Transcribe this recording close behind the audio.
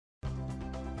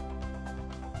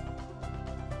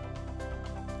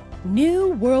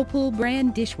New Whirlpool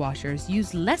brand dishwashers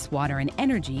use less water and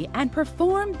energy and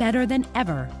perform better than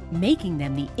ever, making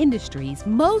them the industry's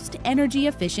most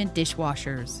energy-efficient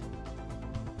dishwashers.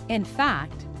 In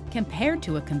fact, compared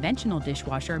to a conventional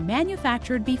dishwasher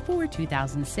manufactured before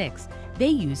 2006, they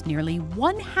use nearly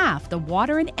 1/2 the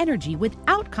water and energy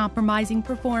without compromising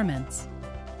performance.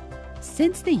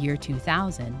 Since the year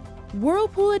 2000,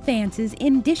 Whirlpool advances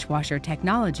in dishwasher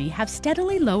technology have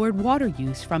steadily lowered water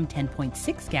use from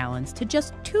 10.6 gallons to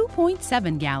just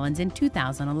 2.7 gallons in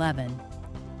 2011.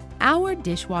 Our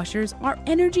dishwashers are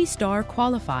ENERGY STAR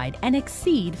qualified and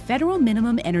exceed federal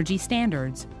minimum energy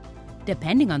standards.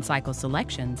 Depending on cycle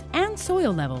selections and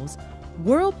soil levels,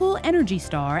 Whirlpool ENERGY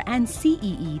STAR and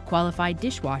CEE qualified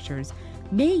dishwashers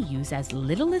may use as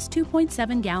little as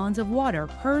 2.7 gallons of water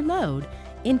per load,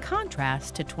 in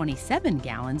contrast to 27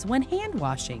 gallons when hand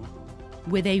washing.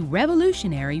 With a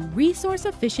revolutionary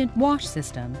resource-efficient wash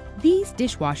system, these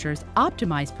dishwashers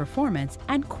optimize performance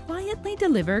and quietly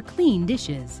deliver clean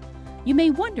dishes. You may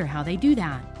wonder how they do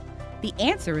that. The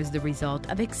answer is the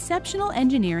result of exceptional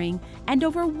engineering and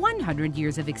over 100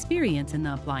 years of experience in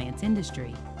the appliance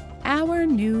industry. Our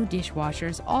new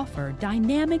dishwashers offer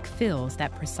dynamic fills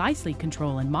that precisely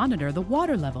control and monitor the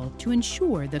water level to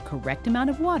ensure the correct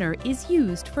amount of water is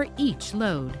used for each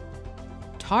load.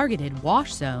 Targeted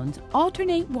wash zones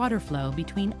alternate water flow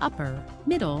between upper,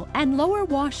 middle, and lower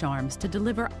wash arms to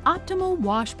deliver optimal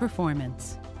wash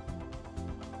performance.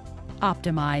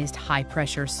 Optimized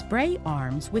high-pressure spray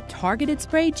arms with targeted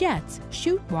spray jets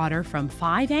shoot water from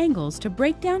 5 angles to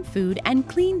break down food and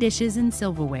clean dishes and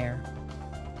silverware.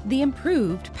 The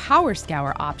improved Power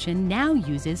Scour option now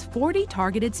uses 40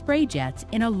 targeted spray jets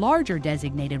in a larger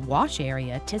designated wash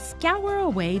area to scour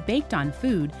away baked-on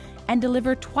food and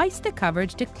deliver twice the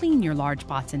coverage to clean your large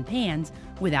pots and pans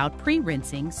without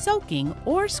pre-rinsing, soaking,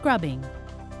 or scrubbing.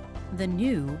 The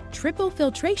new triple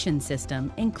filtration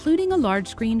system, including a large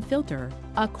screen filter,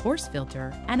 a coarse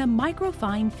filter, and a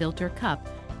microfine filter cup,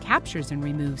 captures and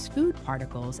removes food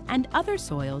particles and other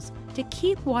soils to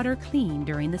keep water clean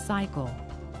during the cycle.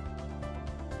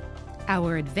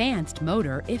 Our advanced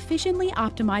motor efficiently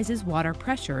optimizes water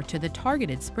pressure to the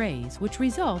targeted sprays, which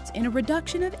results in a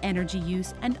reduction of energy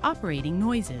use and operating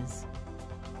noises.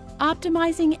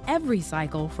 Optimizing every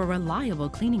cycle for reliable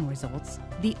cleaning results,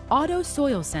 the auto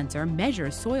soil sensor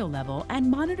measures soil level and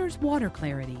monitors water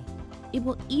clarity. It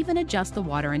will even adjust the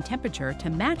water and temperature to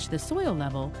match the soil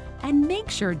level and make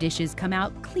sure dishes come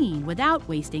out clean without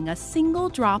wasting a single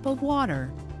drop of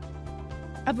water.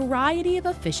 A variety of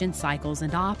efficient cycles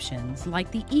and options, like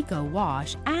the Eco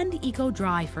Wash and Eco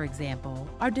Dry, for example,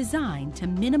 are designed to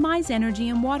minimize energy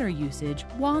and water usage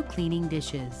while cleaning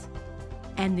dishes.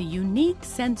 And the unique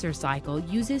sensor cycle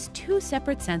uses 2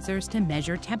 separate sensors to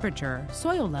measure temperature,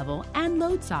 soil level, and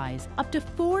load size up to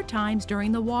 4 times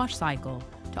during the wash cycle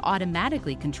to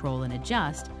automatically control and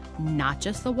adjust not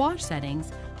just the wash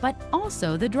settings, but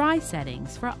also the dry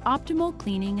settings for optimal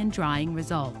cleaning and drying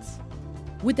results.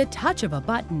 With the touch of a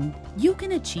button, you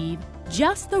can achieve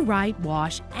just the right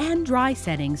wash and dry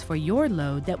settings for your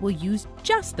load that will use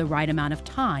just the right amount of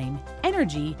time,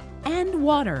 energy, and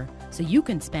water, so you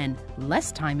can spend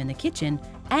less time in the kitchen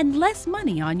and less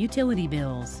money on utility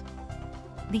bills.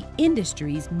 The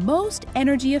industry's most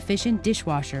energy-efficient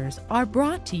dishwashers are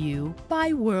brought to you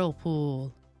by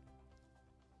Whirlpool.